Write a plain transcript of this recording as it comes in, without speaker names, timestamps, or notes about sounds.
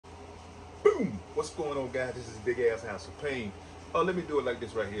Boom! What's going on, guys? This is Big Ass House of Pain. Oh, let me do it like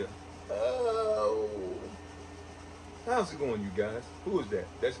this right here. Oh, how's it going, you guys? Who is that?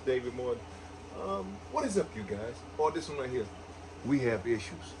 That's David Morton. What is up, you guys? Or this one right here. We have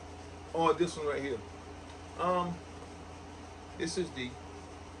issues. Or this one right here. Um, this is the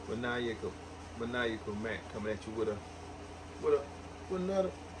maniacal Mac coming at you with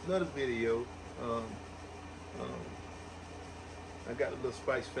another video. Um, um, I got a little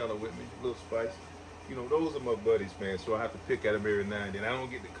Spice fella with me, Little Spice. You know, those are my buddies, man. So I have to pick at them every now and then. I don't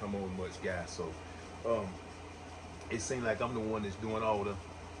get to come on much, guys. So it seems like I'm the one that's doing all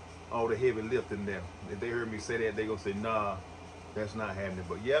the heavy lifting there. If they heard me say that, they gonna say, nah, that's not happening.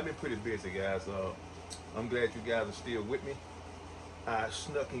 But yeah, I've been pretty busy, guys. I'm glad you guys are still with me. I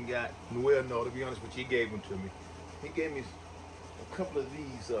snuck and got Noel. No, to be honest with you, he gave them to me. He gave me a couple of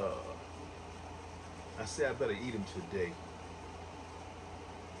these. I said I better eat them today.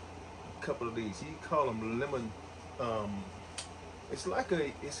 Couple of these. He call them lemon. It's like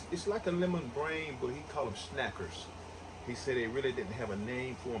a lemon brain, but he called them snackers. He said they really didn't have a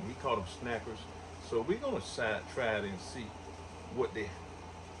name for them. He called them snackers. So we're gonna try it and see what they.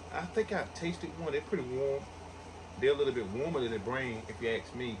 I think I've tasted one. They're pretty warm. They're a little bit warmer than the brain, if you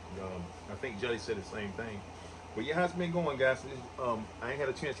ask me. I think Jelly said the same thing. But yeah, how's it been going, guys? I ain't had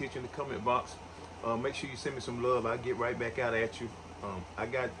a chance to hit you in the comment box. Make sure you send me some love. I'll get right back out at you. I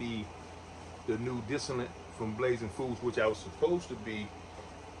got the new Dissonant from Blazing Foods, which I was supposed to be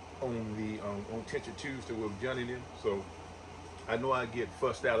on the on Tension Tuesday with Johnny then. So I know I get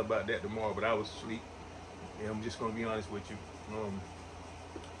fussed out about that tomorrow, but I was asleep. And I'm just gonna be honest with you.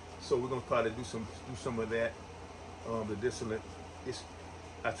 So we're gonna probably do some of that. The Dissonant.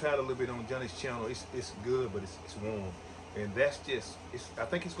 I tried a little bit on Johnny's channel. It's good, but it's warm, and that's just. I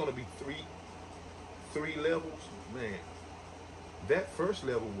think it's gonna be three levels, man. That first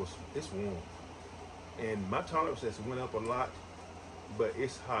level it's warm, and my tolerance has went up a lot, but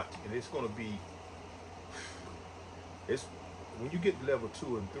it's hot, and it's gonna be. It's when you get to level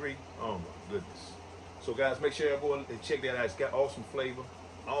 2 and 3. Oh my goodness! So guys, make sure you go and check that out. It's got awesome flavor,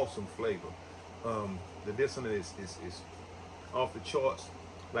 awesome flavor. The Dissonant is off the charts.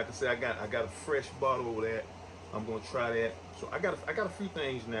 Like I said, I got a fresh bottle over there. I'm gonna try that. So I got a few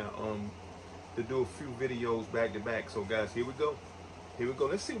things now. To do a few videos back to back. So guys, here we go. Here we go.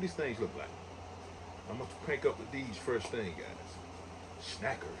 Let's see what these things look like. I'm gonna crank up with these first thing, guys.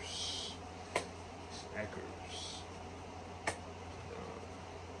 Snackers.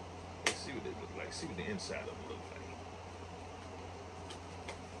 Let's see what they look like. See what the inside of them look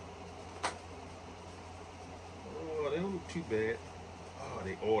like. Oh, they don't look too bad. Oh,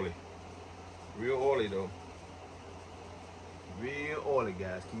 they oily. Real oily though. Real oily,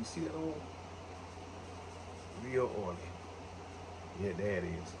 guys. Can you see that oil? Real oily. Yeah, that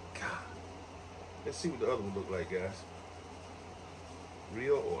is. God. Let's see what the other one look like, guys.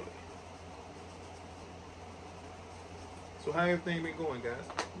 Real oily. So how everything been going, guys?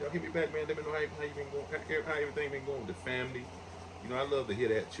 Y'all hit me back, man. Let me know how you been going. How everything been going with the family. You know, I love to hear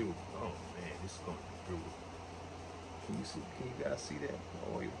that too. Oh man, this is gonna be brutal. Can you see? Can you guys see that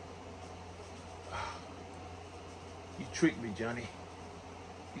oil? You tricked me, Johnny.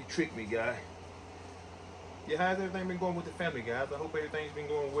 You tricked me, guy. Yeah, how's everything been going with the family, guys? I hope everything's been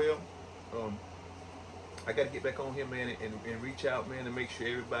going well. I got to get back on here, man, and reach out, man, and make sure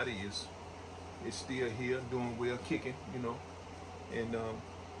everybody is still here, doing well, kicking, you know, and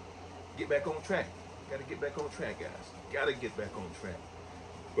get back on track. Got to get back on track, guys. Got to get back on track.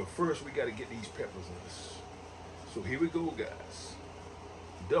 But first, we got to get these peppers in us. So here we go, guys.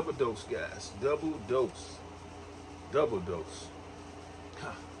 Double dose, guys. Double dose. Double dose.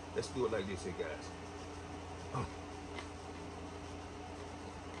 Huh. Let's do it like this here, guys. Oh.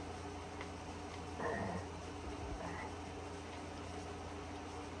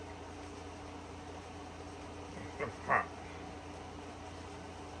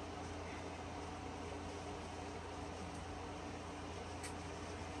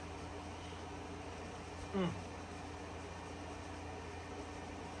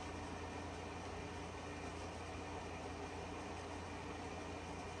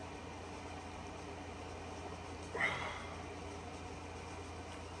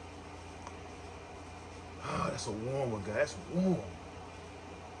 That's a warm one, guys. That's warm.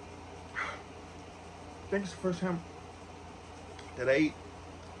 I think it's the first time that I ate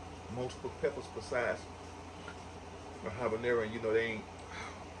multiple peppers besides a habanero, and you know they ain't.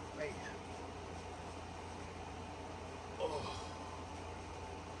 Oh, man. Oh.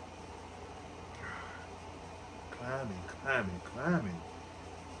 Climbing.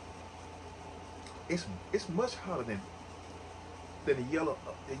 It's much hotter than Then the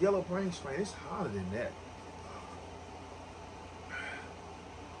yellow brain strain, it's harder than that.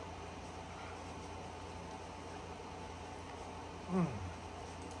 My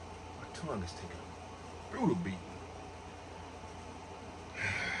tongue is taking a brutal beating.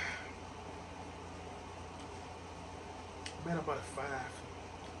 Man, about a 5.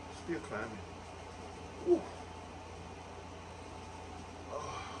 Still climbing. Ooh.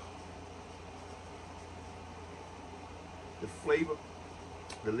 Oh. The flavor,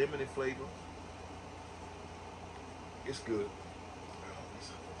 the lemony flavor, it's good.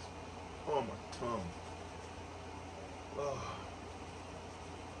 Oh, my tongue. Oh.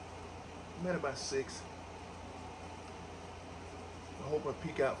 I'm at about 6. I hope I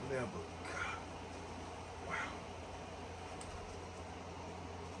peek out from there, but God, wow.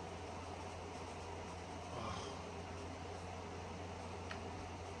 Oh.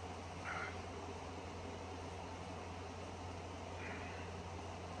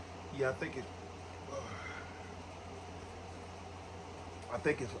 Yeah, I think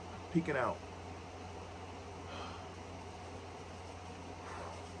it's peeking out.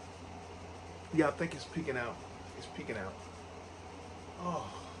 Yeah, I think it's peeking out. It's peeking out. Oh,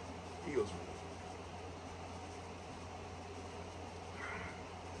 heals me.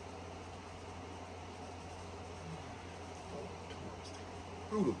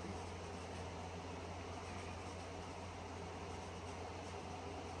 Brutal.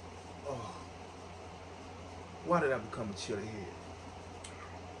 Oh, why did I become a chili head?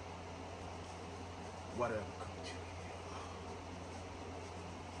 Why did I become a chili head?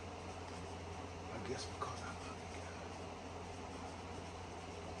 I guess because I love you guys.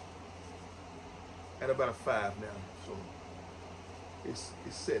 At about a 5 now, so it's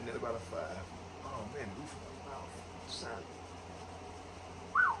sitting at about a 5. Oh man, the roof of my mouth, sound.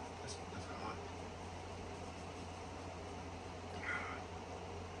 That's hot.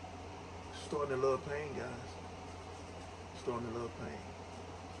 Starting to love pain, guys. Starting to love pain.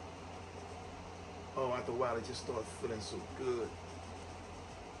 Oh, after a while, it just started feeling so good.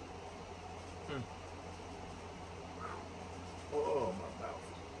 Oh, my mouth.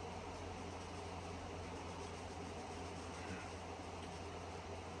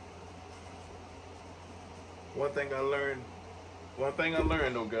 One thing I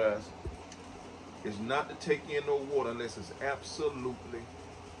learned though, guys, is not to take in no water unless it's absolutely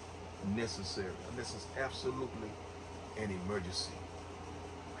necessary, unless it's absolutely an emergency.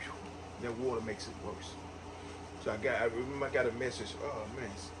 That water makes it worse. So I remember I got a message. Oh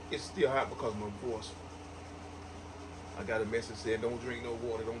man, it's still hot because of my voice. I got a message saying, "Don't drink no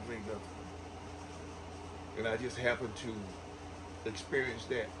water, don't drink nothing." And I just happened to experience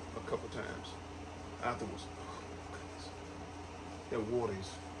that a couple times afterwards. Oh, that water it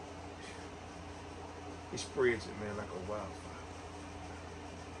spreads it, man, like a wildfire.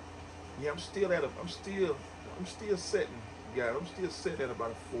 Yeah, I'm still sitting, guys. I'm still sitting at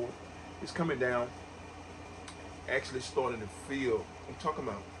about a 4. It's coming down. Actually starting to feel. I'm talking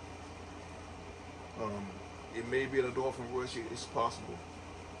about. It may be an endorphin rush. It's possible,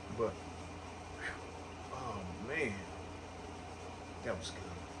 but oh man, that was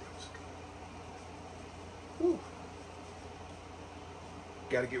good. That was good. Whew.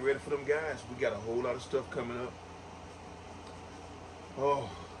 Got to get ready for them guys. We got a whole lot of stuff coming up. Oh,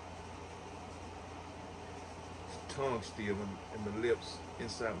 tongue still and the lips,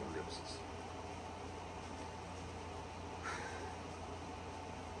 inside my lips.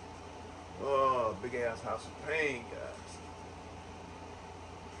 Oh, big ass house of pain, guys.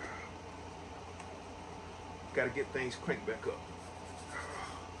 Got to get things cranked back up.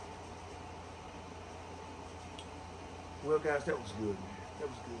 Well, guys, that was good, man. That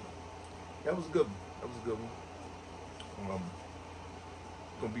was good. That was a good one. That was a good one.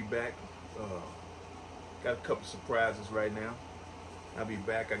 Gonna be back. Got a couple surprises right now. I'll be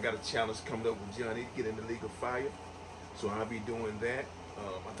back. I got a challenge coming up with Johnny to get in the League of Fire. So I'll be doing that.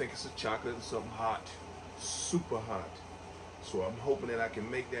 I think it's a chocolate or something hot. Super hot. So I'm hoping that I can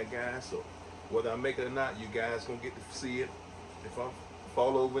make that, guys. So whether I make it or not, you guys gonna get to see it. If I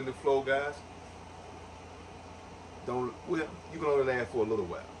fall over in the floor, guys, well, you can only laugh for a little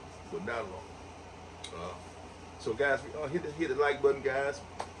while, but not long. So guys, hit the like button, guys.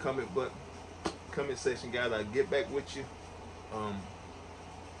 Comment section, guys. I'll get back with you.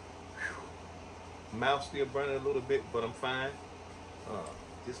 Mouth still burning a little bit, but I'm fine.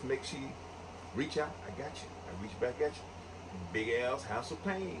 Just make sure you reach out. I got you. I reach back at you. Big Al's House of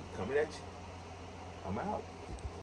Pain coming at you. I'm out.